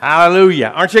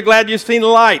Hallelujah. Aren't you glad you've seen the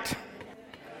light?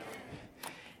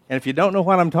 And if you don't know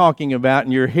what I'm talking about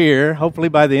and you're here, hopefully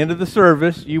by the end of the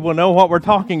service, you will know what we're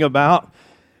talking about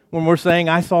when we're saying,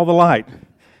 I saw the light.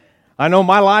 I know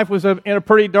my life was in a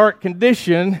pretty dark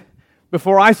condition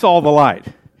before I saw the light.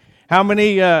 How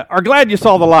many are glad you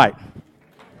saw the light?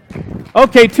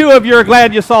 Okay, 2 of you are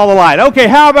glad you saw the light. Okay,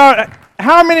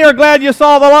 how many are glad you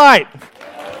saw the light?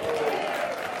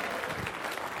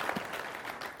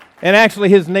 And actually,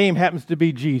 his name happens to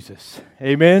be Jesus.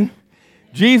 Amen?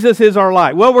 Jesus is our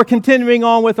light. Well, we're continuing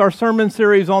on with our sermon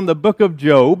series on the book of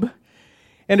Job.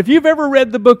 And if you've ever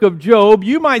read the book of Job,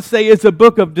 you might say it's a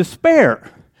book of despair.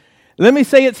 Let me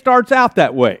say it starts out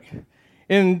that way.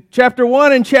 In chapter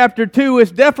 1 and chapter 2,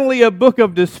 it's definitely a book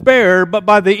of despair, but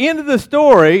by the end of the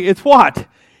story, it's what?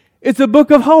 It's a book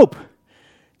of hope.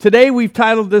 Today, we've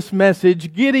titled this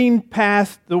message, Getting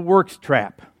Past the Works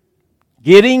Trap.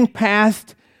 Getting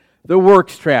Past the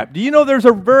works trap. Do you know there's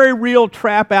a very real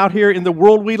trap out here in the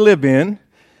world we live in,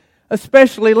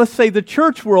 especially, let's say, the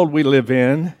church world we live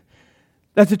in?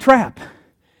 That's a trap.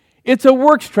 It's a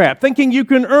works trap, thinking you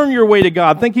can earn your way to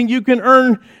God, thinking you can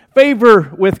earn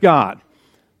favor with God.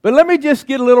 But let me just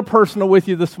get a little personal with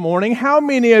you this morning. How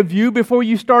many of you, before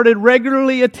you started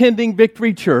regularly attending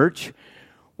Victory Church,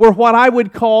 were what I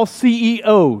would call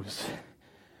CEOs?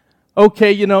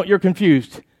 Okay, you're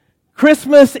confused.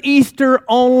 Christmas, Easter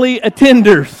only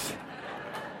attenders.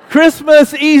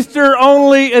 Christmas, Easter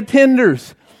only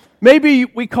attenders. Maybe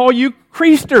we call you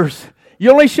Creasters. You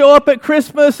only show up at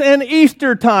Christmas and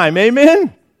Easter time.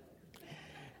 Amen?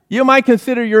 You might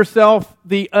consider yourself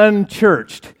the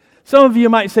unchurched. Some of you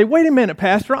might say, wait a minute,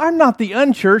 Pastor, I'm not the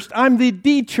unchurched, I'm the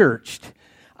de-churched.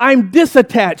 I'm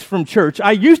disattached from church.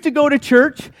 I used to go to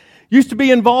church, used to be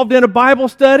involved in a Bible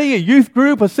study, a youth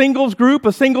group, a singles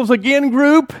again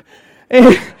group.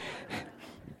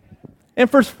 And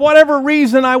for whatever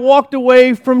reason, I walked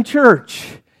away from church.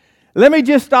 Let me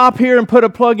just stop here and put a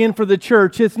plug in for the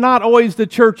church. It's not always the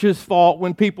church's fault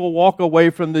when people walk away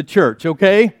from the church,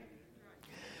 okay?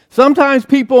 Sometimes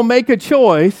people make a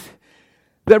choice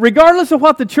that regardless of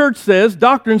what the church says,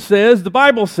 doctrine says, the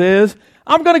Bible says,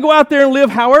 I'm going to go out there and live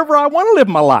however I want to live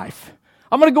my life.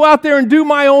 I'm going to go out there and do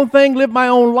my own thing, live my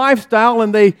own lifestyle,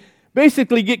 and they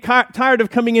basically get tired of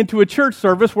coming into a church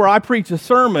service where I preach a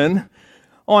sermon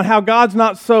on how God's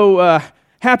not so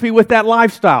happy with that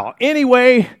lifestyle.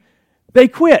 Anyway, they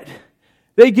quit.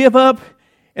 They give up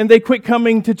and they quit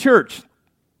coming to church.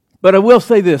 But I will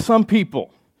say this, some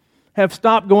people have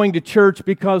stopped going to church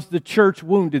because the church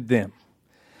wounded them.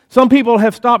 Some people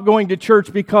have stopped going to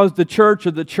church because the church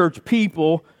or the church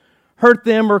people hurt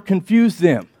them or confused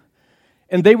them.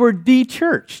 And they were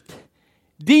de-churched.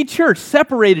 De-church,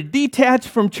 separated, detached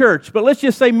from church. But let's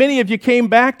just say many of you came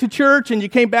back to church and you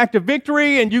came back to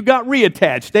Victory and you got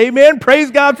reattached. Amen?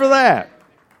 Praise God for that.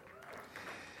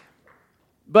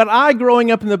 But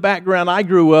growing up in the background I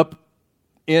grew up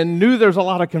in, knew there's a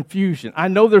lot of confusion. I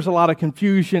know there's a lot of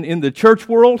confusion in the church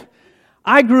world.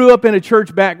 I grew up in a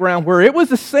church background where it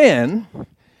was a sin.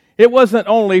 It wasn't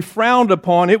only frowned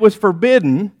upon, it was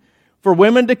forbidden for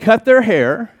women to cut their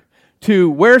hair,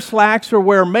 to wear slacks or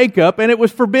wear makeup, and it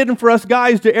was forbidden for us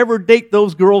guys to ever date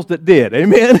those girls that did.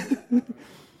 Amen?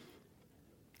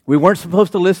 We weren't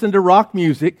supposed to listen to rock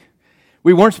music.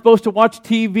 We weren't supposed to watch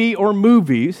TV or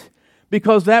movies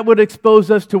because that would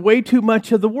expose us to way too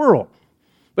much of the world.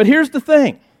 But here's the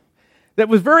thing that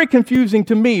was very confusing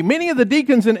to me. Many of the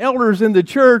deacons and elders in the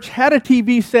church had a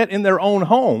TV set in their own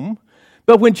home,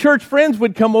 but when church friends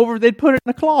would come over, they'd put it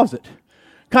in a closet.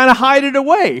 Kind of hide it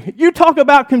away. You talk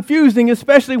about confusing,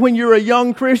 especially when you're a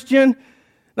young Christian.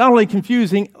 Not only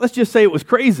confusing, let's just say it was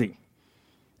crazy.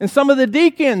 And some of the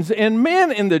deacons and men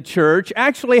in the church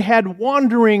actually had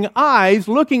wandering eyes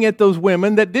looking at those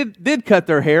women that did cut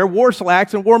their hair, wore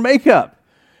slacks, and wore makeup.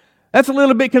 That's a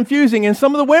little bit confusing. And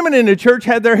some of the women in the church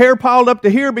had their hair piled up to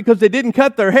here because they didn't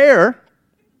cut their hair.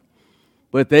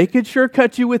 But they could sure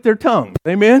cut you with their tongues.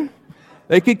 Amen?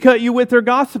 They could cut you with their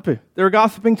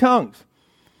gossiping tongues.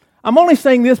 I'm only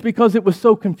saying this because it was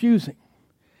so confusing.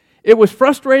 It was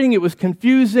frustrating, it was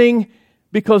confusing,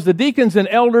 because the deacons and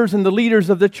elders and the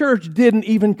leaders of the church didn't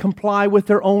even comply with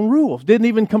their own rules, didn't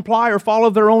even comply or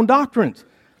follow their own doctrines.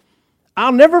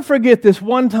 I'll never forget this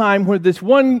one time where this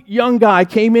one young guy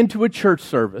came into a church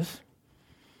service.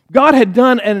 God had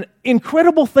done an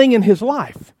incredible thing in his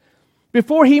life.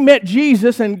 Before he met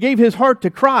Jesus and gave his heart to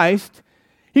Christ,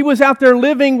 he was out there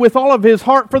living with all of his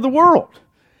heart for the world.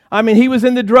 I mean, he was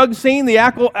in the drug scene, the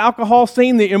alcohol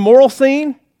scene, the immoral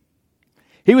scene.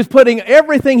 He was putting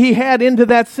everything he had into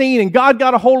that scene, and God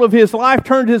got a hold of his life,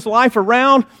 turned his life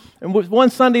around. And one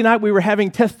Sunday night, we were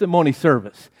having testimony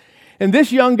service. And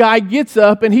this young guy gets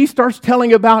up and he starts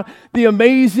telling about the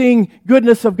amazing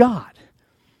goodness of God.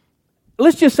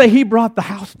 Let's just say he brought the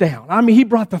house down. I mean, he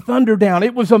brought the thunder down.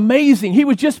 It was amazing. He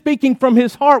was just speaking from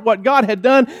his heart what God had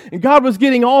done, and God was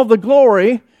getting all the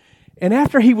glory. And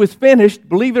after he was finished,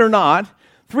 believe it or not,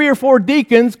 3 or 4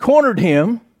 deacons cornered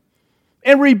him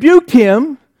and rebuked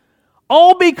him,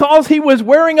 all because he was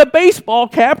wearing a baseball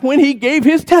cap when he gave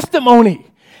his testimony.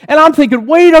 And I'm thinking,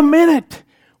 wait a minute,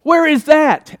 where is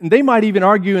that? And they might even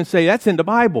argue and say, that's in the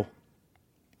Bible.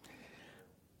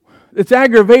 It's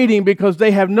aggravating because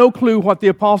they have no clue what the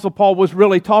Apostle Paul was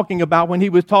really talking about when he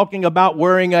was talking about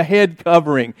wearing a head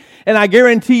covering. And I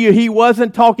guarantee you he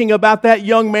wasn't talking about that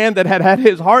young man that had had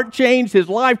his heart changed, his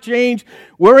life changed,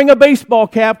 wearing a baseball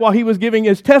cap while he was giving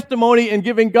his testimony and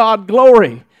giving God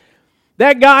glory.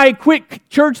 That guy quit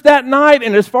church that night,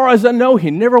 and as far as I know,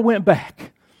 he never went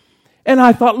back. And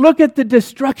I thought, look at the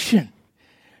destruction.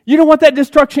 You know what that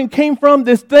destruction came from?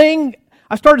 This thing,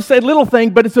 I started to say little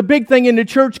thing, but it's a big thing in the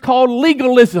church called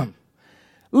legalism.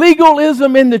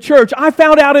 Legalism in the church. I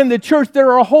found out in the church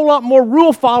there are a whole lot more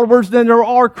rule followers than there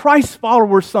are Christ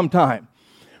followers sometimes.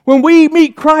 When we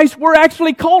meet Christ, we're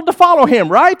actually called to follow Him,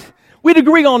 right? We'd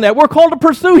agree on that. We're called to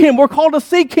pursue Him. We're called to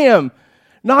seek Him.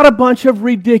 Not a bunch of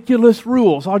ridiculous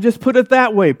rules. I'll just put it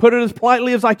that way. Put it as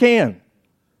politely as I can.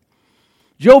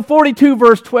 Job 42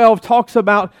 verse 12 talks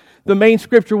about the main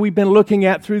scripture we've been looking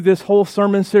at through this whole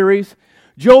sermon series.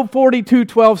 Job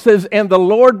 42:12 says, and the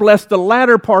Lord blessed the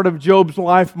latter part of Job's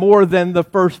life more than the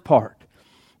first part.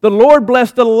 The Lord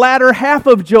blessed the latter half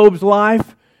of Job's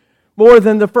life more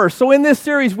than the first. So in this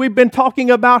series, we've been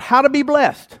talking about how to be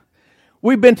blessed.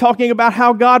 We've been talking about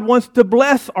how God wants to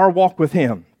bless our walk with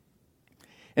Him.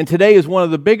 And today is one of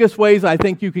the biggest ways I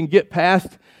think you can get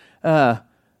past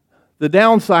the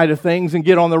downside of things and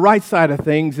get on the right side of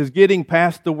things is getting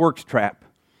past the works trap.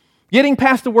 Getting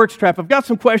past the works trap. I've got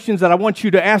some questions that I want you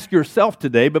to ask yourself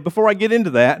today, but before I get into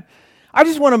that, I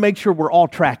just want to make sure we're all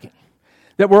tracking,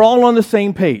 that we're all on the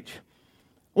same page.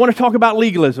 I want to talk about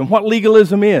legalism, what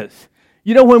legalism is.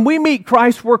 You know, when we meet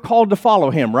Christ, we're called to follow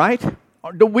Him, right?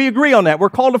 Do we agree on that? We're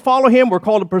called to follow Him, we're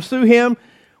called to pursue Him,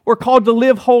 we're called to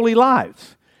live holy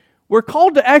lives. We're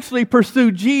called to actually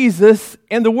pursue Jesus,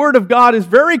 and the Word of God is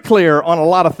very clear on a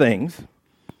lot of things.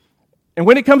 And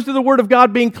when it comes to the Word of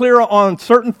God being clear on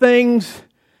certain things,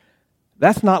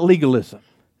 that's not legalism.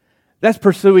 That's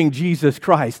pursuing Jesus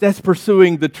Christ. That's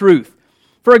pursuing the truth.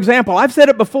 For example, I've said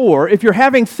it before, if you're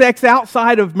having sex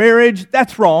outside of marriage,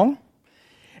 that's wrong.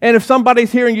 And if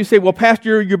somebody's here and you say, well,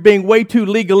 Pastor, you're being way too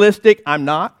legalistic, I'm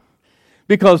not.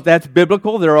 Because that's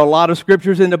biblical. There are a lot of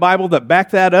scriptures in the Bible that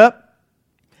back that up.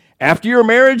 After you're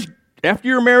married,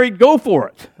 go for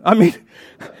it.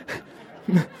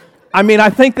 I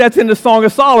think that's in the Song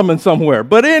of Solomon somewhere.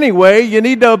 But anyway, you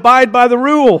need to abide by the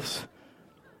rules.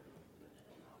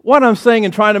 What I'm saying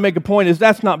and trying to make a point is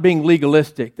that's not being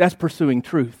legalistic. That's pursuing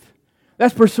truth.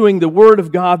 That's pursuing the Word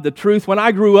of God, the truth. When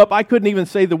I grew up, I couldn't even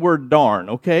say the word darn,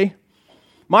 okay?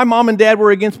 My mom and dad were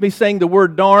against me saying the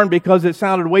word darn because it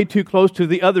sounded way too close to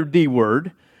the other D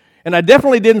word. And I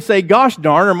definitely didn't say gosh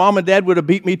darn, or mom and dad would have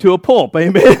beat me to a pulp,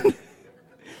 amen?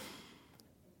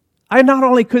 I not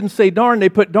only couldn't say darn, they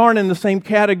put darn in the same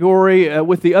category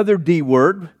with the other D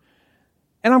word.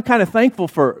 And I'm kind of thankful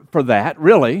for that,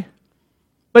 really.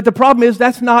 But the problem is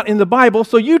that's not in the Bible.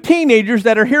 So you teenagers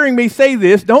that are hearing me say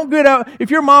this, don't get out.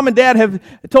 If your mom and dad have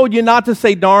told you not to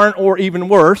say darn or even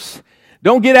worse,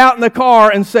 don't get out in the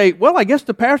car and say, well, I guess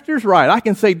the pastor's right. I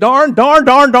can say darn, darn,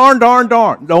 darn, darn, darn,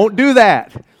 darn. Don't do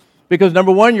that. Because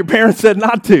number one, your parents said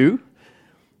not to.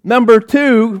 Number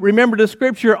two, remember the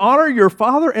scripture, honor your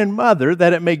father and mother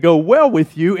that it may go well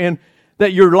with you and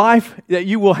that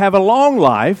you will have a long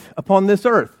life upon this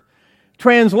earth.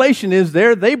 Translation is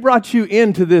there, they brought you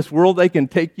into this world, they can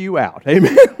take you out.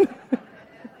 Amen?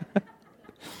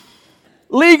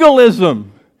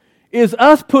 Legalism is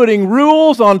us putting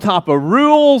rules on top of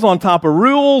rules, on top of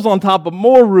rules, on top of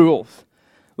more rules.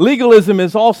 Legalism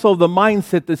is also the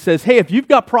mindset that says, hey, if you've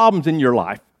got problems in your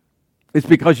life, it's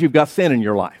because you've got sin in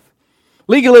your life.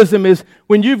 Legalism is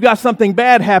when you've got something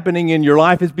bad happening in your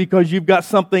life, it's because you've got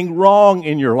something wrong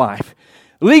in your life.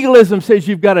 Legalism says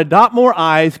you've got to dot more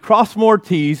I's, cross more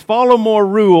T's, follow more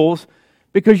rules,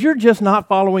 because you're just not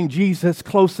following Jesus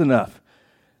close enough.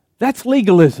 That's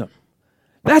legalism.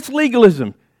 That's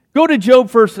legalism. Go to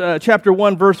Job chapter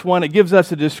 1, verse 1. It gives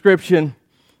us a description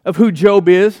of who Job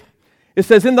is. It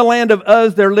says, in the land of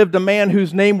Uz there lived a man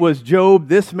whose name was Job.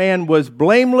 This man was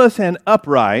blameless and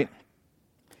upright.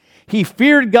 He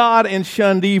feared God and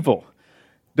shunned evil.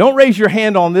 Don't raise your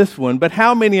hand on this one, but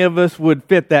how many of us would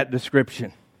fit that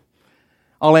description?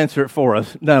 I'll answer it for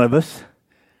us, none of us.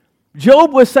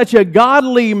 Job was such a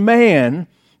godly man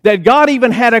that God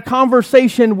even had a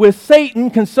conversation with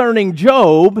Satan concerning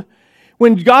Job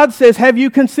when God says, have you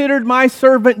considered my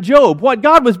servant Job? What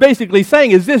God was basically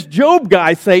saying is this Job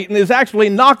guy, Satan, is actually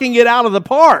knocking it out of the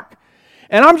park.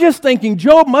 And I'm just thinking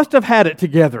Job must have had it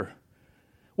together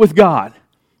with God.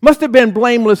 Must have been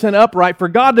blameless and upright for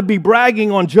God to be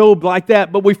bragging on Job like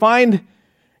that. But we find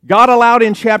God allowed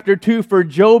in chapter 2 for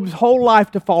Job's whole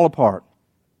life to fall apart.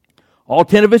 All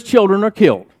 10 of his children are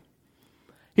killed.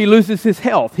 He loses his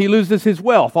health. He loses his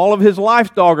wealth. All of his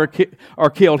livestock are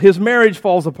killed. His marriage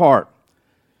falls apart.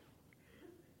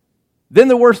 Then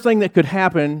the worst thing that could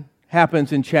happen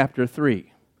happens in chapter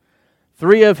 3.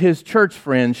 3 of his church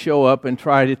friends show up and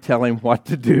try to tell him what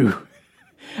to do.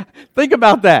 Think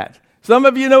about that. Some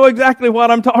of you know exactly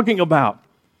what I'm talking about.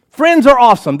 Friends are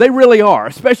awesome. They really are,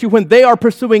 especially when they are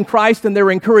pursuing Christ and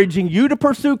they're encouraging you to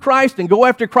pursue Christ and go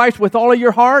after Christ with all of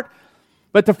your heart.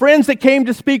 But the friends that came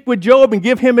to speak with Job and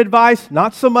give him advice,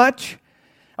 not so much.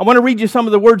 I want to read you some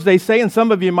of the words they say, and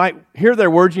some of you might hear their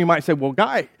words and you might say, well,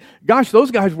 gosh,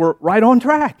 those guys were right on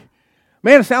track.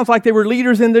 Man, it sounds like they were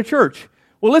leaders in the church.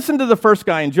 Well, listen to the first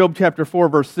guy in Job chapter 4,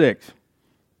 verse 6.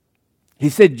 He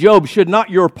said, Job, should not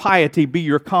your piety be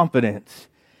your confidence,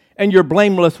 and your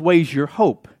blameless ways your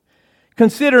hope?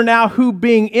 Consider now who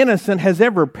being innocent has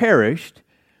ever perished.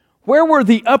 Where were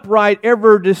the upright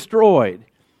ever destroyed?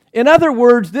 In other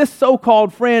words, this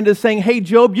so-called friend is saying, hey,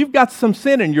 Job, you've got some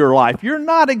sin in your life. You're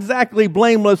not exactly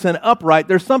blameless and upright.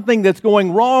 There's something that's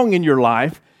going wrong in your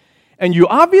life, and you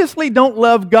obviously don't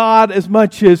love God as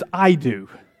much as I do.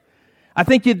 I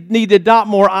think you need to dot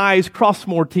more I's, cross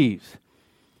more T's.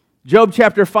 Job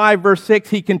chapter 5, verse 6,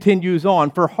 he continues on.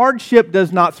 For hardship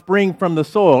does not spring from the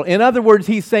soil. In other words,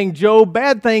 he's saying, Job,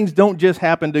 bad things don't just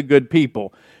happen to good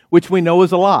people, which we know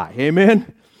is a lie.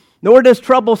 Amen? Nor does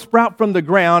trouble sprout from the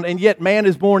ground, and yet man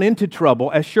is born into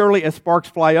trouble as surely as sparks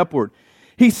fly upward.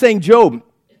 He's saying, Job,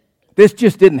 this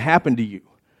just didn't happen to you.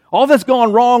 All that's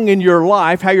gone wrong in your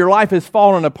life, how your life has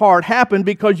fallen apart, happened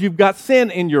because you've got sin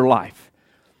in your life.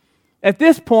 At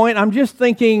this point, I'm just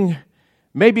thinking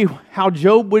maybe how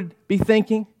Job would be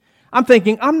thinking. I'm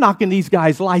thinking, I'm knocking these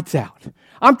guys' lights out.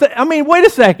 Wait a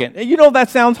second. You know that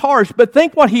sounds harsh, but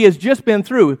think what he has just been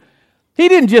through. He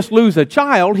didn't just lose a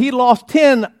child. He lost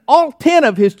all 10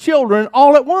 of his children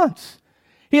all at once.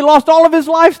 He lost all of his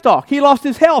livestock. He lost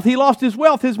his health. He lost his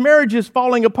wealth. His marriage is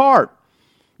falling apart.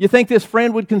 You think this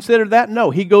friend would consider that?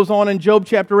 No. He goes on in Job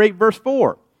chapter 8, verse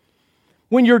 4.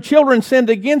 When your children sinned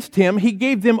against him, he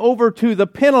gave them over to the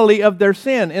penalty of their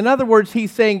sin. In other words, he's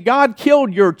saying, God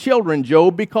killed your children,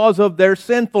 Job, because of their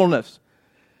sinfulness.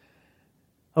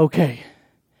 Okay.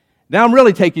 Now I'm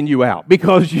really taking you out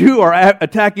because you are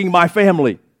attacking my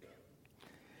family.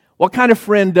 What kind of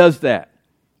friend does that?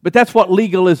 But that's what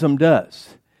legalism does.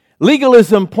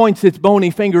 Legalism points its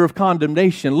bony finger of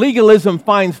condemnation. Legalism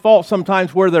finds fault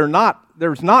sometimes where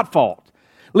there's not fault.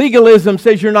 Legalism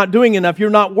says you're not doing enough, you're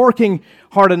not working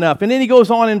hard enough. And then he goes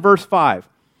on in verse 5.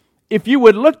 If you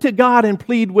would look to God and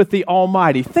plead with the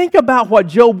Almighty. Think about what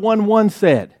Job 1:1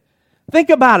 said. Think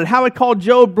about it, how it called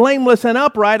Job blameless and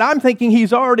upright. I'm thinking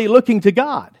he's already looking to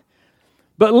God.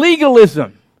 But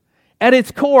legalism, at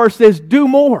its core, says do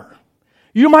more.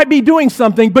 You might be doing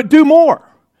something, but do more.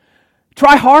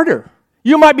 Try harder.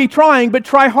 You might be trying, but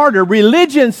try harder.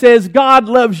 Religion says God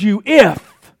loves you if.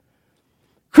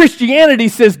 Christianity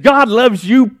says God loves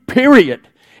you, period.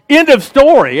 End of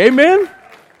story. Amen?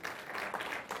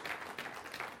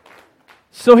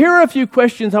 So here are a few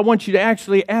questions I want you to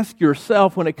actually ask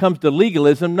yourself when it comes to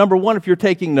legalism. Number one, if you're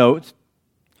taking notes,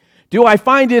 do I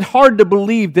find it hard to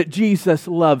believe that Jesus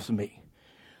loves me?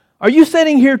 Are you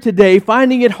sitting here today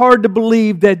finding it hard to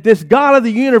believe that this God of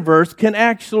the universe can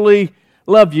actually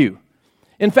love you?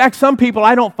 In fact, some people,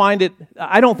 I don't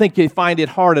think they find it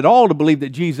hard at all to believe that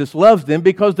Jesus loves them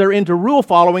because they're into rule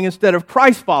following instead of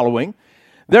Christ following.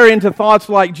 They're into thoughts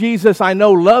like, Jesus, I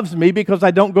know, loves me because I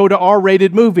don't go to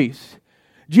R-rated movies.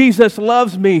 Jesus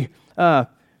loves me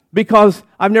because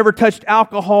I've never touched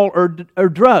alcohol or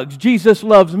drugs. Jesus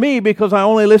loves me because I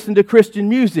only listen to Christian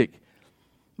music.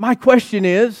 My question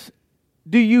is,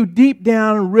 do you deep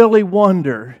down really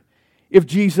wonder if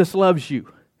Jesus loves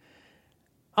you?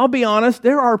 I'll be honest,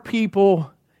 there are people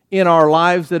in our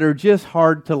lives that are just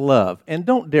hard to love. And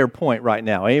don't dare point right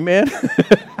now, amen?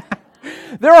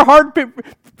 There are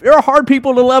hard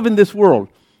people to love in this world.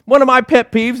 One of my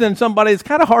pet peeves, and somebody that's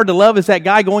kind of hard to love, is that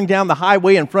guy going down the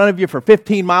highway in front of you for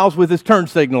 15 miles with his turn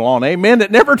signal on, amen, that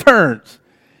never turns.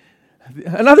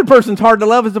 Another person's hard to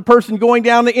love is the person going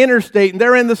down the interstate, and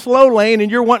they're in the slow lane, and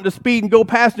you're wanting to speed and go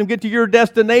past them, get to your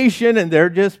destination, and they're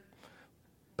just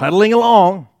puddling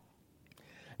along.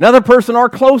 Another person are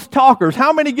close talkers.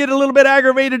 How many get a little bit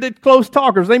aggravated at close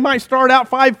talkers? They might start out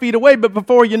 5 feet away, but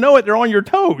before you know it, they're on your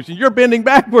toes and you're bending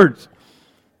backwards.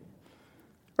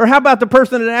 Or how about the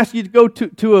person that asks you to go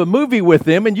to a movie with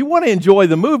them and you want to enjoy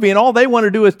the movie and all they want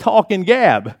to do is talk and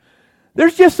gab?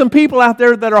 There's just some people out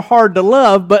there that are hard to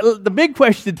love, but the big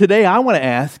question today I want to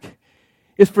ask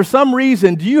is, for some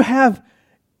reason, do you have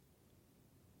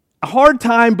a hard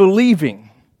time believing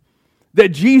that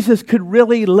Jesus could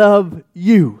really love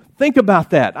you? Think about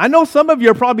that. I know some of you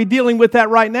are probably dealing with that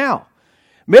right now.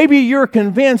 Maybe you're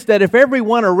convinced that if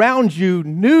everyone around you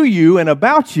knew you and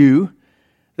about you,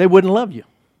 they wouldn't love you.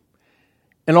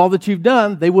 And all that you've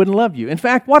done, they wouldn't love you. In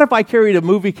fact, what if I carried a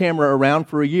movie camera around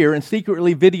for a year and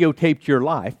secretly videotaped your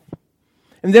life?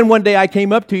 And then one day I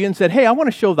came up to you and said, hey, I want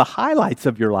to show the highlights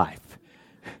of your life.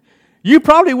 You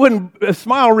probably wouldn't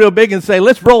smile real big and say,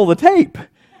 let's roll the tape.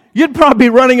 You'd probably be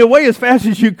running away as fast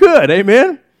as you could,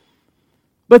 amen?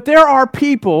 But there are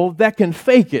people that can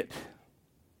fake it.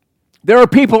 There are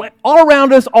people all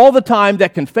around us all the time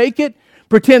that can fake it,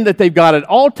 pretend that they've got it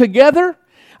all together.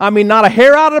 I mean, not a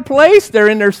hair out of place. They're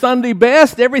in their Sunday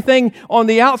best. Everything on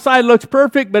the outside looks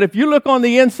perfect, but if you look on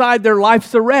the inside, their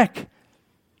life's a wreck.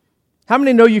 How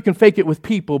many know you can fake it with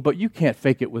people, but you can't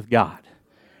fake it with God?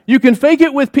 You can fake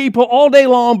it with people all day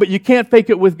long, but you can't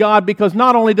fake it with God, because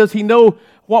not only does He know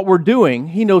what we're doing,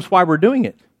 He knows why we're doing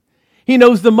it. He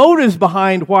knows the motives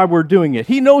behind why we're doing it.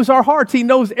 He knows our hearts. He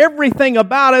knows everything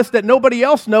about us that nobody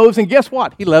else knows, and guess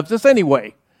what? He loves us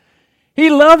anyway. He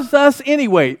loves us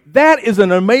anyway. That is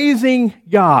an amazing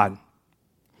God.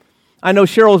 I know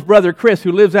Cheryl's brother, Chris,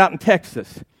 who lives out in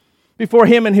Texas. Before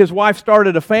him and his wife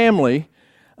started a family,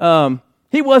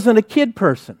 he wasn't a kid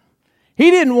person.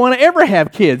 He didn't want to ever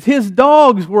have kids. His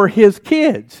dogs were his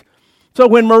kids. So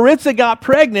when Maritza got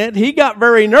pregnant, he got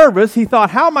very nervous. He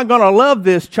thought, how am I going to love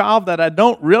this child that I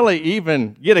don't really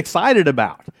even get excited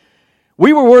about?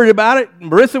 We were worried about it.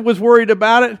 Maritza was worried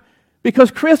about it.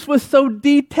 Because Chris was so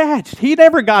detached. He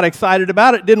never got excited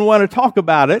about it, didn't want to talk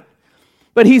about it.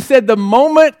 But he said the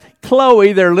moment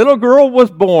Chloe, their little girl,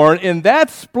 was born, in that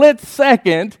split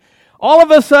second, all of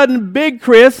a sudden, big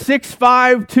Chris,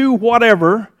 6'5", 2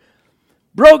 whatever,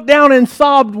 broke down and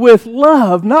sobbed with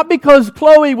love. Not because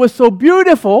Chloe was so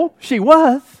beautiful, she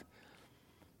was,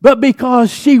 but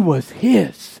because she was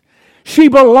his. She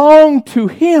belonged to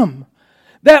him.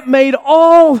 That made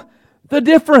all the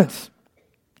difference.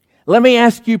 Let me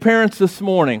ask you parents this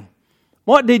morning,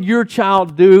 what did your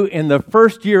child do in the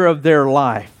first year of their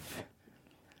life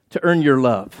to earn your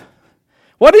love?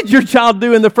 What did your child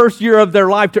do in the first year of their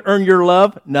life to earn your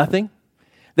love? Nothing.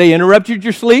 They interrupted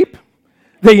your sleep.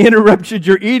 They interrupted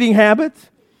your eating habits.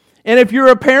 And if you're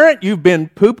a parent, you've been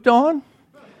pooped on.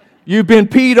 You've been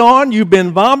peed on. You've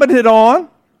been vomited on.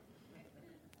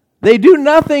 They do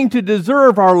nothing to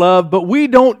deserve our love, but we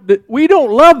don't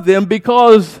love them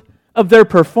because of their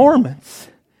performance.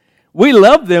 We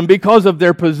love them because of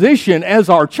their position as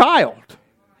our child.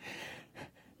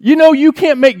 You know, you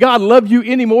can't make God love you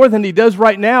any more than He does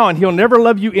right now, and He'll never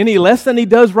love you any less than He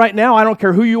does right now. I don't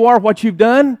care who you are, what you've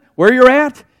done, where you're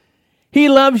at. He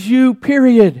loves you,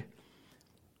 period.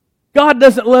 God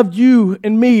doesn't love you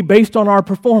and me based on our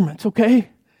performance,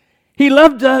 okay? He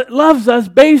loves us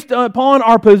based upon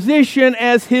our position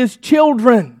as His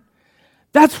children.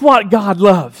 That's what God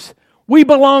loves. We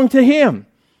belong to Him.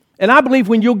 And I believe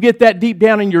when you'll get that deep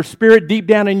down in your spirit, deep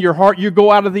down in your heart, you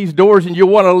go out of these doors and you'll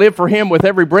want to live for Him with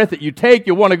every breath that you take.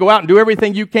 You'll want to go out and do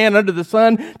everything you can under the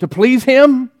sun to please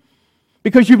Him,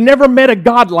 because you've never met a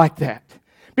God like that.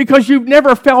 Because you've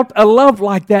never felt a love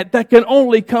like that can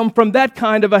only come from that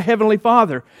kind of a Heavenly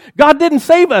Father. God didn't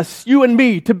save us, you and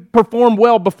me, to perform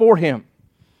well before Him.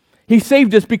 He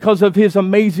saved us because of His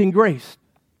amazing grace.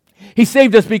 He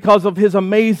saved us because of His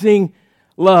amazing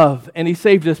love, and He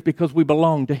saved us because we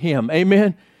belong to Him.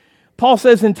 Amen? Paul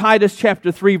says in Titus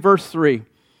chapter 3, verse 3,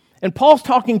 and Paul's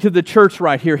talking to the church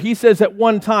right here. He says at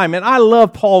one time, and I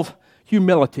love Paul's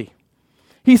humility.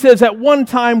 He says, at one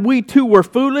time we too were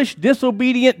foolish,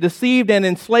 disobedient, deceived, and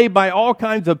enslaved by all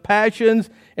kinds of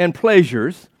passions and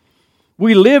pleasures.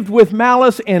 We lived with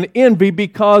malice and envy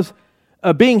because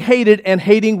of being hated and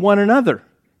hating one another.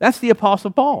 That's the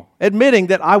Apostle Paul, admitting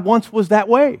that I once was that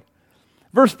way.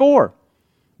 Verse 4,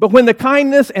 but when the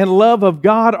kindness and love of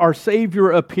God our Savior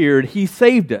appeared, He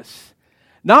saved us,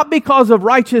 not because of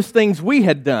righteous things we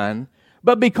had done,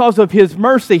 but because of His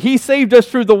mercy. He saved us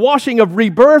through the washing of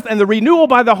rebirth and the renewal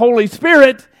by the Holy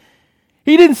Spirit.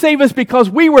 He didn't save us because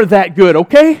we were that good,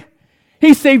 okay?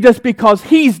 He saved us because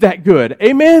He's that good,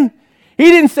 amen? He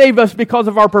didn't save us because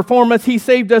of our performance. He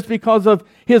saved us because of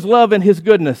His love and His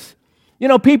goodness. You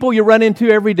know, people you run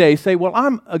into every day say, well,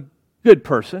 I'm a good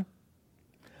person.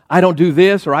 I don't do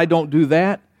this or I don't do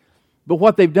that. But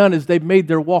what they've done is they've made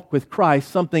their walk with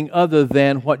Christ something other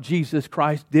than what Jesus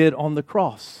Christ did on the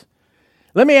cross.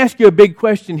 Let me ask you a big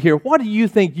question here. What do you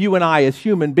think you and I as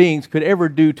human beings could ever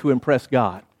do to impress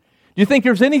God? Do you think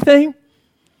there's anything?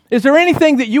 Is there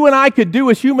anything that you and I could do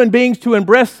as human beings to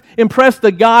impress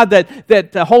the God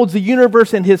that holds the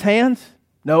universe in His hands?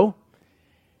 No.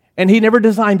 And He never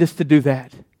designed us to do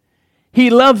that. He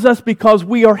loves us because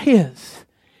we are His.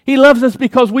 He loves us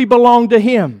because we belong to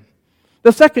Him.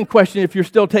 The second question, if you're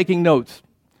still taking notes,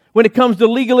 when it comes to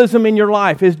legalism in your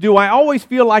life, is do I always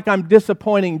feel like I'm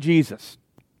disappointing Jesus?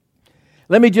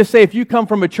 Let me just say, if you come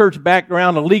from a church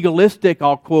background, a legalistic,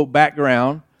 I'll quote,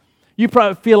 background, you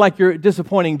probably feel like you're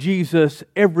disappointing Jesus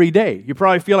every day. You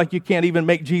probably feel like you can't even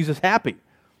make Jesus happy.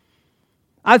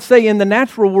 I'd say in the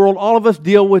natural world, all of us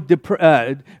deal with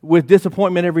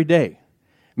disappointment every day.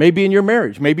 Maybe in your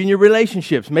marriage, maybe in your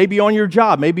relationships, maybe on your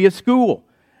job, maybe at school,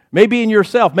 maybe in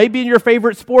yourself, maybe in your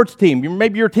favorite sports team.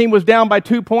 Maybe your team was down by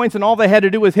 2 points and all they had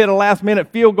to do was hit a last-minute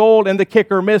field goal and the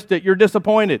kicker missed it. You're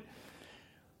disappointed.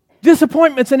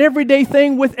 Disappointment's an everyday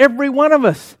thing with every one of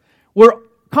us. We're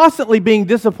constantly being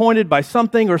disappointed by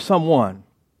something or someone.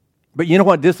 But you know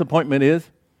what disappointment is?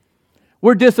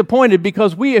 We're disappointed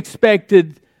because we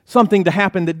expected something to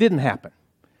happen that didn't happen.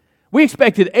 We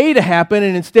expected A to happen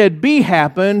and instead B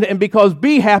happened, and because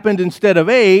B happened instead of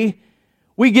A,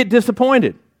 we get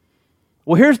disappointed.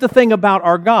 Well, here's the thing about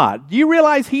our God. Do you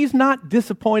realize He's not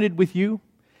disappointed with you?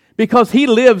 Because He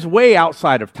lives way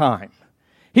outside of time.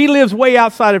 He lives way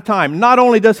outside of time. Not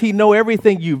only does He know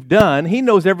everything you've done, He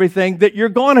knows everything that you're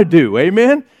going to do.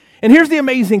 Amen? And here's the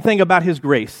amazing thing about His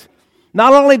grace.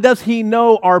 Not only does He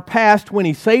know our past when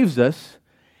He saves us,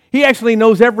 He actually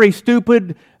knows every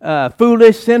stupid,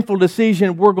 foolish, sinful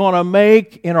decision we're going to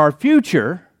make in our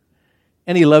future,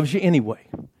 and He loves you anyway.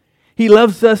 He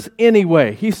loves us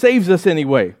anyway. He saves us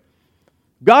anyway.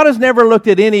 God has never looked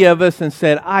at any of us and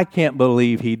said, I can't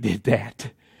believe he did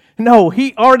that. No,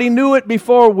 He already knew it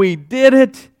before we did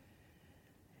it.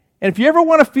 And if you ever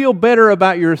want to feel better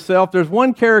about yourself, there's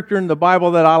one character in the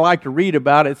Bible that I like to read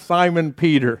about. It's Simon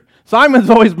Peter. Simon's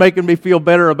always making me feel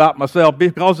better about myself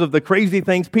because of the crazy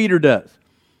things Peter does.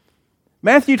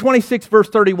 Matthew 26, verse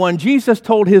 31, Jesus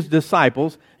told His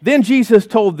disciples, then Jesus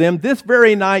told them, this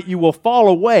very night you will fall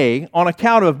away on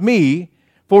account of me,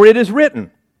 for it is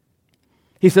written.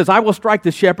 He says, I will strike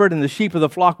the shepherd and the sheep of the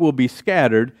flock will be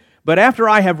scattered, but after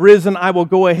I have risen, I will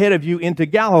go ahead of you into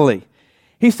Galilee.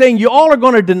 He's saying, you all are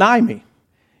going to deny me.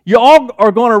 You all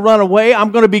are going to run away.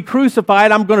 I'm going to be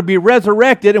crucified. I'm going to be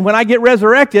resurrected. And when I get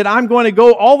resurrected, I'm going to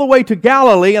go all the way to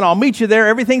Galilee and I'll meet you there.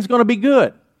 Everything's going to be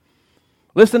good.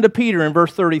 Listen to Peter in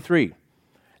verse 33.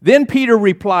 Then Peter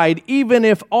replied, even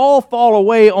if all fall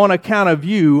away on account of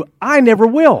you, I never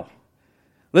will.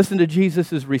 Listen to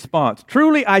Jesus' response.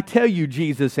 Truly I tell you,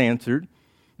 Jesus answered,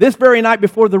 this very night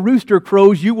before the rooster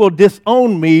crows, you will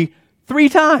disown me 3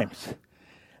 times.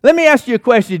 Let me ask you a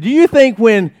question. Do you think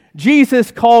when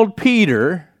Jesus called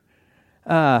Peter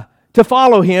to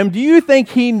follow Him, do you think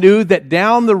He knew that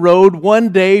down the road one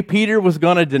day Peter was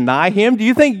going to deny Him? Do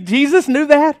you think Jesus knew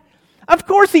that? Of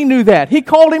course He knew that. He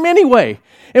called him anyway.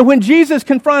 And when Jesus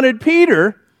confronted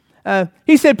Peter,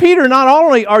 He said, Peter, not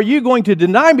only are you going to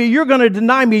deny me, you're going to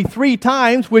deny me 3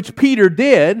 times, which Peter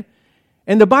did.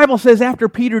 And the Bible says after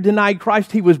Peter denied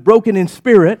Christ, he was broken in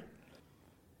spirit.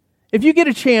 If you get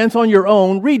a chance on your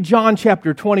own, read John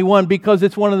chapter 21 because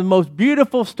it's one of the most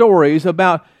beautiful stories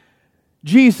about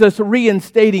Jesus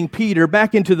reinstating Peter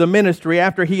back into the ministry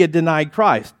after he had denied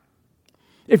Christ.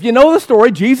 If you know the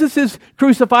story, Jesus is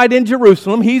crucified in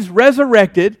Jerusalem. He's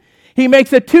resurrected. He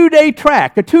makes a 2-day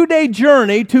trek, a 2-day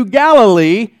journey to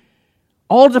Galilee,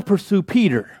 all to pursue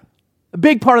Peter. A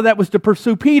big part of that was to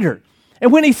pursue Peter.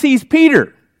 And when he sees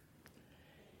Peter,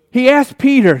 he asks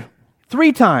Peter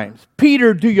 3 times,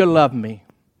 Peter, do you love me?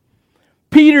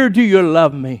 Peter, do you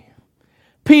love me?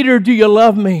 Peter, do you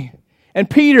love me? And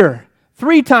Peter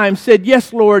 3 times said,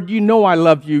 yes, Lord, you know I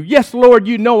love you. Yes, Lord,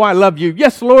 you know I love you.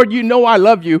 Yes, Lord, you know I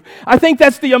love you. I think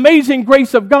that's the amazing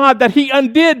grace of God that He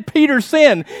undid Peter's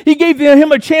sin. He gave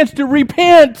him a chance to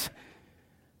repent.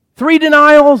 3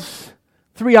 denials,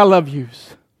 3 I love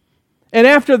yous. And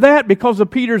after that, because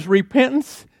of Peter's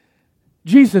repentance,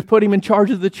 Jesus put him in charge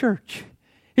of the church.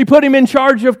 He put him in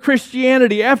charge of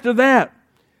Christianity. After that,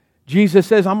 Jesus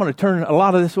says, I'm going to turn a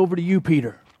lot of this over to you,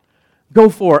 Peter. Go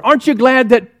for it. Aren't you glad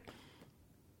that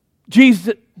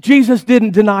Jesus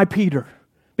didn't deny Peter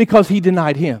because He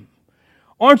denied Him?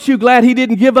 Aren't you glad He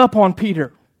didn't give up on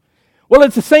Peter? Well,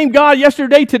 it's the same God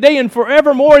yesterday, today, and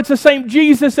forevermore. It's the same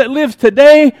Jesus that lives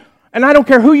today And I don't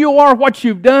care who you are, what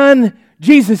you've done,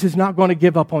 Jesus is not going to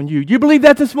give up on you. Do you believe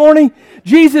that this morning?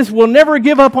 Jesus will never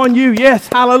give up on you. Yes,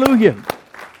 hallelujah.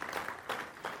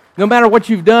 No matter what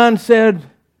you've done, said,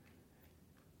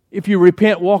 if you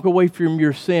repent, walk away from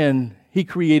your sin, He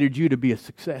created you to be a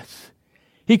success.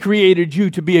 He created you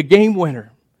to be a game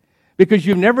winner because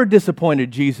you've never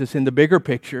disappointed Jesus in the bigger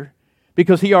picture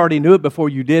because He already knew it before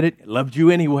you did it, loved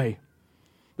you anyway.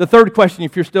 The third question,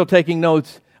 if you're still taking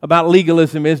notes about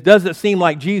legalism, is, does it seem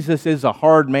like Jesus is a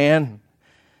hard man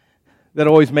that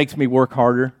always makes me work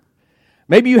harder?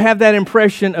 Maybe you have that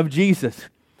impression of Jesus.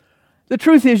 The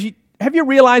truth is, have you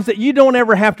realized that you don't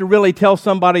ever have to really tell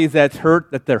somebody that's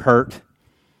hurt that they're hurt?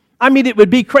 I mean, it would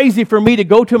be crazy for me to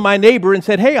go to my neighbor and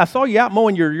say, hey, I saw you out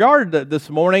mowing your yard this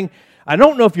morning. I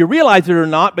don't know if you realize it or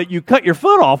not, but you cut your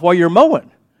foot off while you're mowing.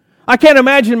 I can't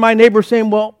imagine my neighbor saying,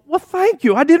 well, thank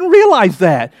you. I didn't realize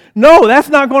that. No, that's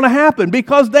not going to happen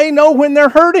because they know when they're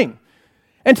hurting.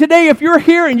 And today, if you're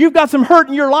here and you've got some hurt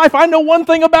in your life, I know one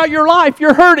thing about your life.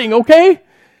 You're hurting, okay?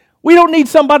 We don't need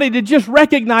somebody to just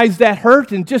recognize that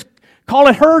hurt and just call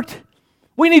it hurt.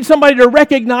 We need somebody to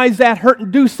recognize that hurt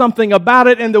and do something about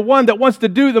it. And the one that wants to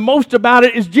do the most about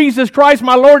it is Jesus Christ,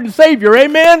 my Lord and Savior.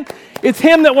 Amen? It's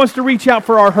Him that wants to reach out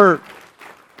for our hurt.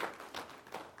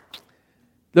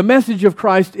 The message of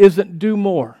Christ isn't do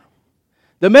more.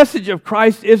 The message of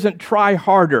Christ isn't try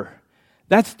harder.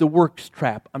 That's the works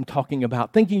trap I'm talking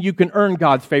about. Thinking you can earn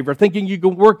God's favor. Thinking you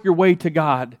can work your way to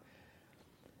God.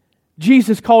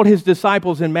 Jesus called His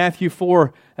disciples in Matthew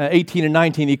 4, 18 and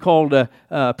 19. He called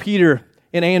Peter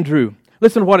and Andrew.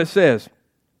 Listen to what it says.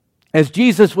 As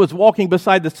Jesus was walking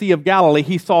beside the Sea of Galilee,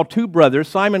 He saw two brothers,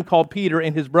 Simon called Peter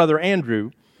and his brother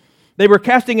Andrew. They were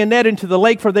casting a net into the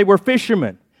lake, for they were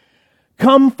fishermen.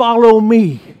 Come follow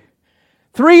me.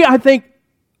 Three, I think,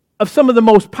 of some of the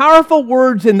most powerful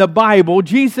words in the Bible.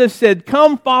 Jesus said,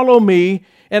 come follow me,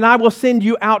 and I will send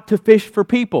you out to fish for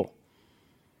people.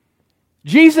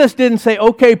 Jesus didn't say,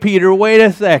 okay, Peter, wait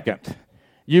a second.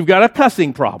 You've got a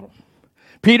cussing problem.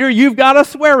 Peter, you've got a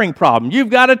swearing problem.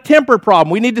 You've got a temper problem.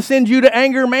 We need to send you to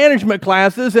anger management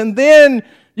classes, and then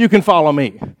you can follow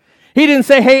me. He didn't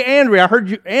say, hey, Andrew, I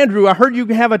heard you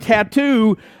have a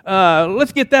tattoo.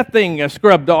 Let's get that thing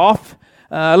scrubbed off.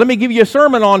 Let me give you a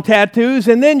sermon on tattoos,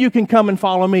 and then you can come and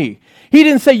follow me. He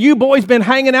didn't say, you boys been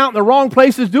hanging out in the wrong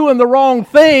places, doing the wrong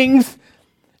things.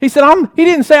 He said, he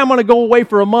didn't say, I'm going to go away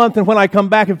for a month, and when I come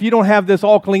back, if you don't have this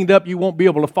all cleaned up, you won't be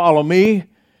able to follow me.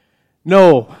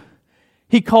 No.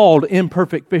 He called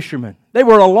imperfect fishermen. They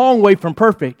were a long way from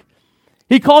perfect.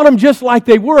 He called them just like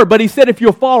they were, but He said, if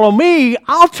you'll follow me,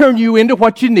 I'll turn you into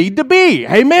what you need to be.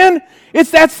 Amen?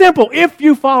 It's that simple. If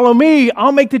you follow me,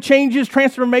 I'll make the changes,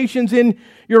 transformations in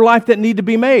your life that need to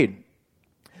be made.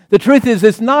 The truth is,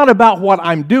 it's not about what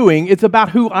I'm doing, it's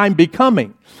about who I'm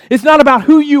becoming. It's not about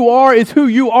who you are, it's who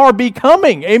you are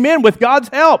becoming. Amen? With God's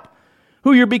help,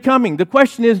 who you're becoming. The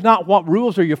question is not what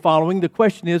rules are you following, the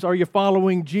question is, are you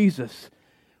following Jesus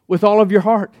with all of your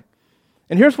heart?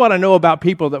 And here's what I know about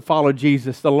people that follow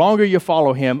Jesus. The longer you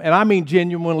follow Him, and I mean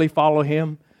genuinely follow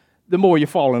Him, the more you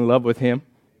fall in love with Him.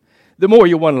 The more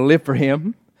you want to live for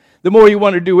Him. The more you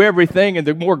want to do everything, and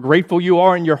the more grateful you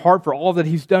are in your heart for all that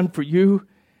He's done for you,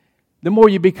 the more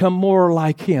you become more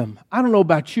like Him. I don't know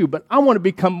about you, but I want to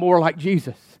become more like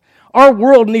Jesus. Our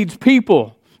world needs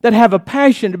people that have a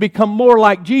passion to become more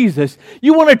like Jesus.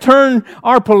 You want to turn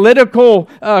our political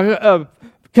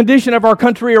condition of our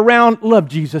country around? Love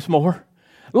Jesus more.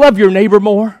 Love your neighbor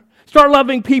more. Start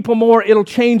loving people more. It'll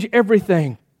change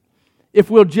everything if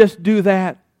we'll just do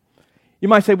that. You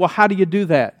might say, well, how do you do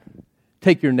that?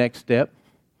 Take your next step.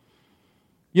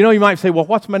 You know, you might say, well,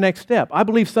 what's my next step? I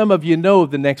believe some of you know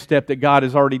the next step that God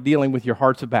is already dealing with your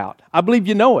hearts about. I believe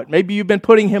you know it. Maybe you've been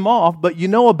putting Him off, but you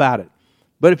know about it.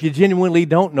 But if you genuinely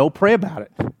don't know, pray about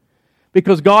it.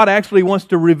 Because God actually wants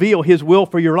to reveal His will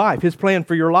for your life, His plan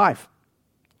for your life.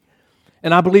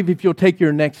 And I believe if you'll take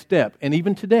your next step, and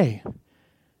even today,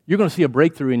 you're going to see a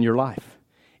breakthrough in your life.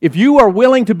 If you are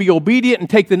willing to be obedient and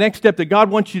take the next step that God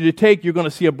wants you to take, you're going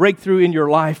to see a breakthrough in your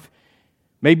life.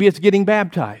 Maybe it's getting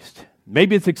baptized.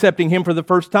 Maybe it's accepting Him for the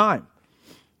first time.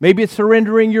 Maybe it's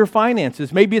surrendering your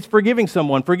finances. Maybe it's forgiving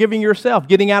someone, forgiving yourself,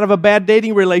 getting out of a bad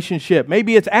dating relationship.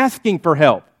 Maybe it's asking for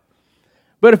help.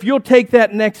 But if you'll take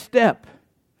that next step,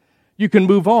 you can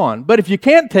move on. But if you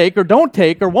can't take or don't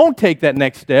take or won't take that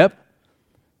next step,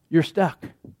 you're stuck.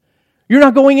 You're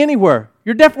not going anywhere.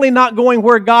 You're definitely not going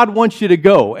where God wants you to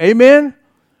go. Amen?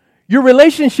 Your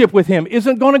relationship with Him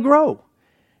isn't going to grow.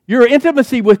 Your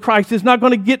intimacy with Christ is not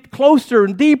going to get closer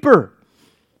and deeper.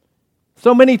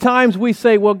 So many times we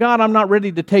say, well, God, I'm not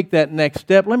ready to take that next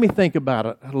step. Let me think about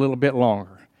it a little bit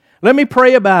longer. Let me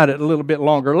pray about it a little bit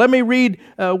longer. Let me read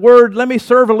a word. Let me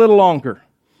serve a little longer.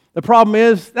 The problem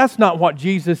is, that's not what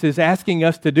Jesus is asking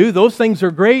us to do. Those things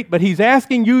are great, but He's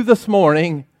asking you this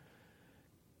morning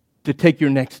to take your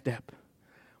next step.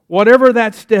 Whatever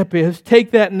that step is,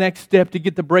 take that next step to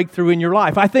get the breakthrough in your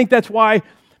life. I think that's why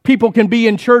people can be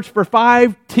in church for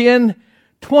 5, 10,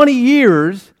 20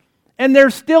 years, and they're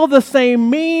still the same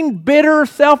mean, bitter,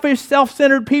 selfish,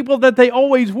 self-centered people that they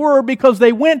always were, because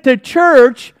they went to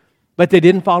church, but they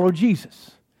didn't follow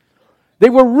Jesus. They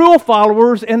were rule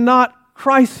followers and not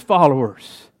Christ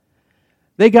followers.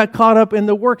 They got caught up in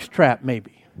the works trap,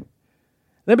 maybe.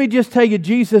 Let me just tell you,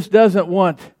 Jesus doesn't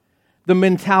want the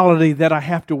mentality that I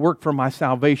have to work for my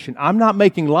salvation. I'm not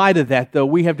making light of that, though.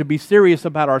 We have to be serious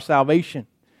about our salvation.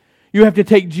 You have to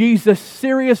take Jesus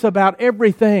serious about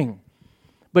everything,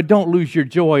 but don't lose your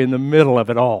joy in the middle of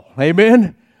it all.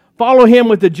 Amen? Follow Him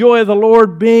with the joy of the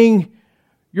Lord being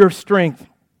your strength.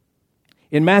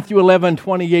 In Matthew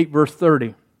 11:28, verse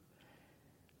 30,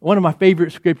 one of my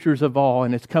favorite scriptures of all,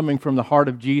 and it's coming from the heart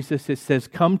of Jesus, it says,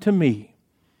 "Come to me,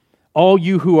 all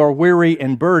you who are weary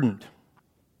and burdened."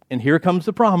 And here comes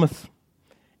the promise,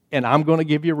 "and I'm going to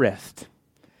give you rest.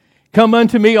 Come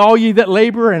unto me, all ye that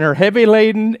labor and are heavy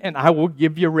laden, and I will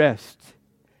give you rest.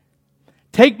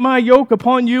 Take my yoke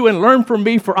upon you and learn from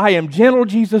me, for I am gentle,"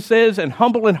 Jesus says, "and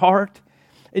humble in heart,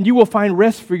 and you will find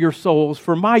rest for your souls.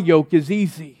 For my yoke is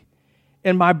easy,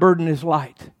 and my burden is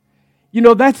light." You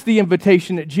know, that's the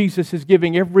invitation that Jesus is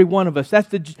giving every one of us. That's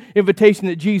the invitation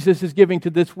that Jesus is giving to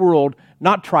this world.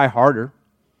 Not try harder,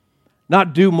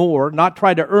 not do more, not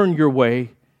try to earn your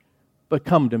way, but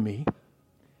come to me.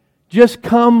 Just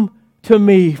come to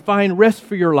me. Find rest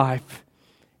for your life.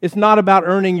 It's not about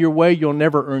earning your way. You'll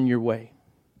never earn your way.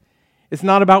 It's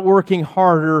not about working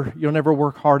harder. You'll never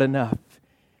work hard enough.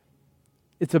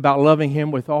 It's about loving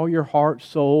Him with all your heart,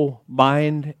 soul,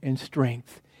 mind, and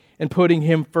strength, and putting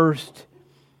Him first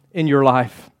in your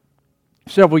life.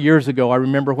 Several years ago, I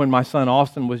remember when my son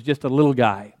Austin was just a little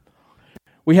guy.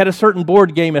 We had a certain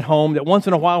board game at home that once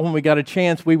in a while when we got a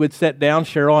chance, we would sit down,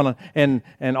 Cheryl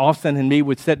and Austin and me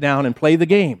would sit down and play the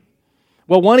game.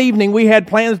 Well, one evening we had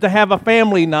plans to have a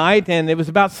family night, and it was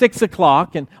about 6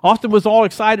 o'clock, and Austin was all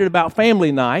excited about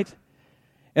family night.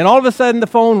 And all of a sudden the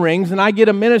phone rings, and I get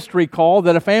a ministry call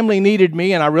that a family needed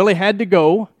me, and I really had to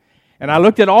go. And I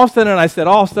looked at Austin and I said,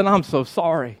 "Austin, I'm so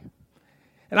sorry."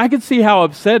 And I could see how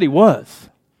upset he was.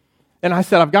 And I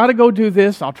said, "I've got to go do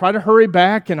this. I'll try to hurry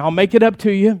back and I'll make it up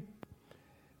to you."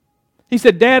 He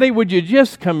said, "Daddy, would you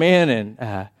just come in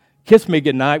and kiss me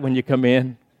goodnight when you come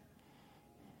in?"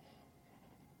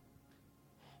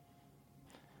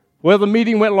 Well, the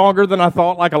meeting went longer than I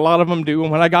thought, like a lot of them do.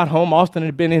 And when I got home, Austin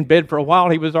had been in bed for a while.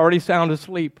 He was already sound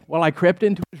asleep. Well, I crept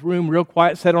into his room real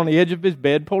quiet, sat on the edge of his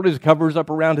bed, pulled his covers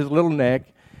up around his little neck.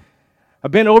 I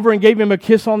bent over and gave him a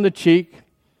kiss on the cheek.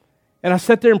 And I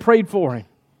sat there and prayed for him.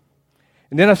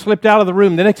 And then I slipped out of the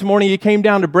room. The next morning he came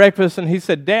down to breakfast and he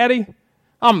said, "Daddy,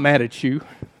 I'm mad at you."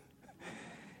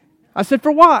 I said,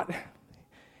 "For what?"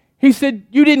 He said,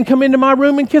 "You didn't come into my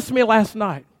room and kiss me last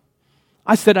night."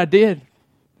 I said, "I did.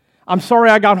 I'm sorry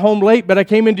I got home late, but I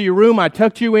came into your room, I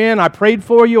tucked you in, I prayed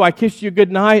for you, I kissed you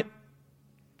good night.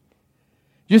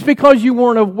 Just because you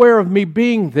weren't aware of me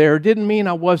being there didn't mean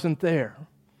I wasn't there."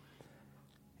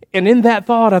 And in that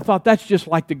thought, I thought, that's just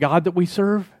like the God that we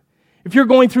serve. If you're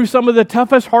going through some of the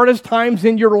toughest, hardest times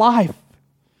in your life,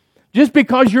 just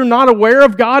because you're not aware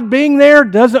of God being there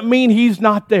doesn't mean He's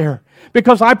not there.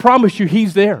 Because I promise you,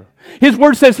 He's there. His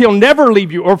Word says He'll never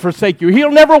leave you or forsake you.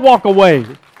 He'll never walk away.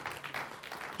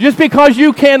 Just because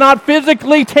you cannot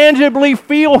physically, tangibly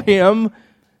feel Him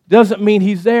doesn't mean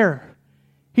He's there.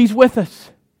 He's with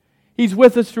us. He's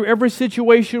with us through every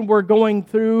situation we're going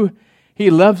through.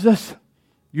 He loves us.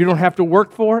 You don't have to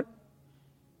work for it.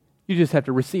 You just have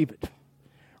to receive it.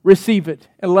 Receive it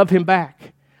and love Him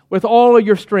back with all of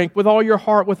your strength, with all your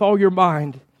heart, with all your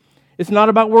mind. It's not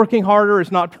about working harder.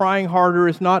 It's not trying harder.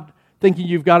 It's not thinking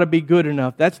you've got to be good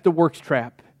enough. That's the works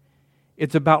trap.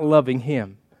 It's about loving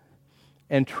Him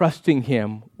and trusting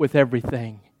Him with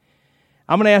everything.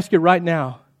 I'm going to ask you right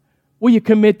now, will you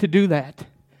commit to do that?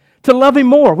 To love Him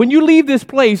more. When you leave this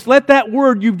place, let that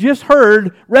word you've just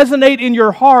heard resonate in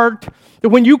your heart, that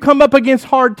when you come up against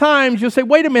hard times, you'll say,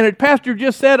 "Wait a minute, Pastor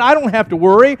just said I don't have to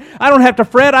worry, I don't have to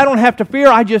fret, I don't have to fear,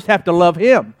 I just have to love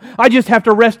Him. I just have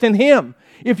to rest in Him."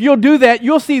 If you'll do that,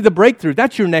 you'll see the breakthrough.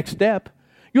 That's your next step.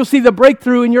 You'll see the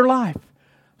breakthrough in your life.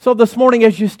 So this morning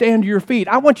as you stand to your feet,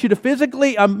 I want you to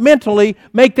physically, mentally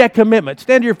make that commitment.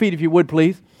 Stand to your feet if you would,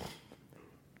 please.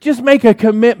 Just make a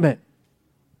commitment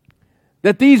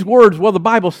that these words, well, the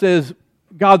Bible says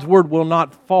God's Word will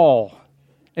not fall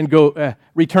and go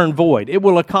return void. It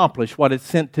will accomplish what it's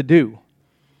sent to do.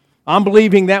 I'm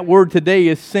believing that word today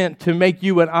is sent to make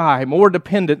you and I more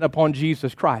dependent upon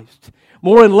Jesus Christ,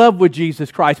 more in love with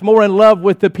Jesus Christ, more in love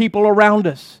with the people around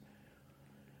us,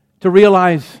 to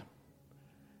realize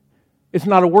it's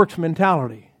not a works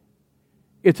mentality.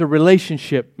 It's a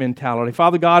relationship mentality.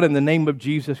 Father God, in the name of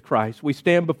Jesus Christ, we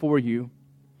stand before you.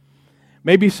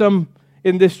 Maybe some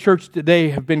in this church today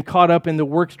have been caught up in the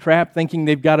works trap, thinking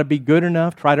they've got to be good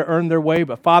enough, try to earn their way.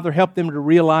 But Father, help them to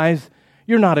realize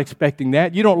you're not expecting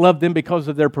that. You don't love them because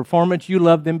of their performance. You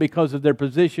love them because of their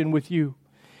position with you.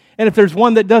 And if there's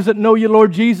one that doesn't know you,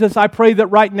 Lord Jesus, I pray that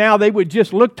right now they would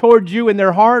just look towards you in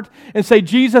their heart and say,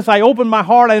 Jesus, I open my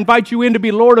heart. I invite you in to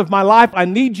be Lord of my life. I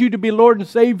need you to be Lord and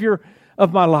Savior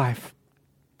of my life.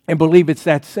 And believe it's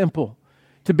that simple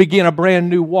to begin a brand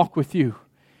new walk with you.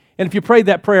 And if you prayed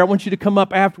that prayer, I want you to come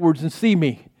up afterwards and see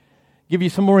me, give you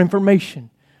some more information.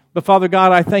 But Father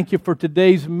God, I thank you for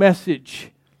today's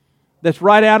message that's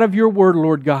right out of your word,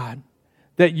 Lord God,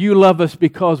 that you love us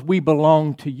because we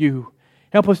belong to you.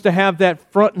 Help us to have that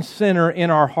front and center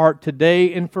in our heart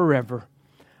today and forever.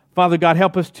 Father God,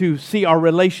 help us to see our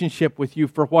relationship with you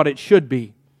for what it should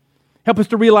be. Help us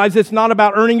to realize it's not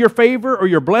about earning your favor or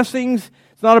your blessings.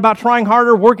 It's not about trying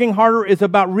harder, working harder. It's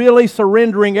about really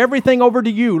surrendering everything over to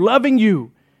you, loving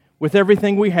you with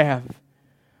everything we have.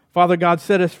 Father God,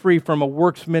 set us free from a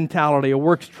works mentality, a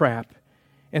works trap,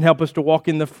 and help us to walk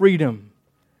in the freedom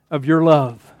of your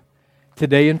love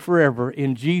today and forever.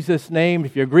 In Jesus' name,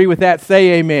 if you agree with that,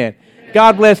 say amen.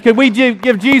 God bless. Could we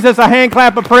give Jesus a hand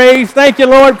clap of praise? Thank you,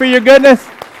 Lord, for your goodness.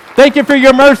 Thank you for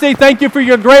your mercy. Thank you for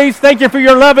your grace. Thank you for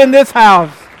your love in this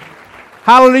house.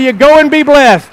 Hallelujah. Go and be blessed.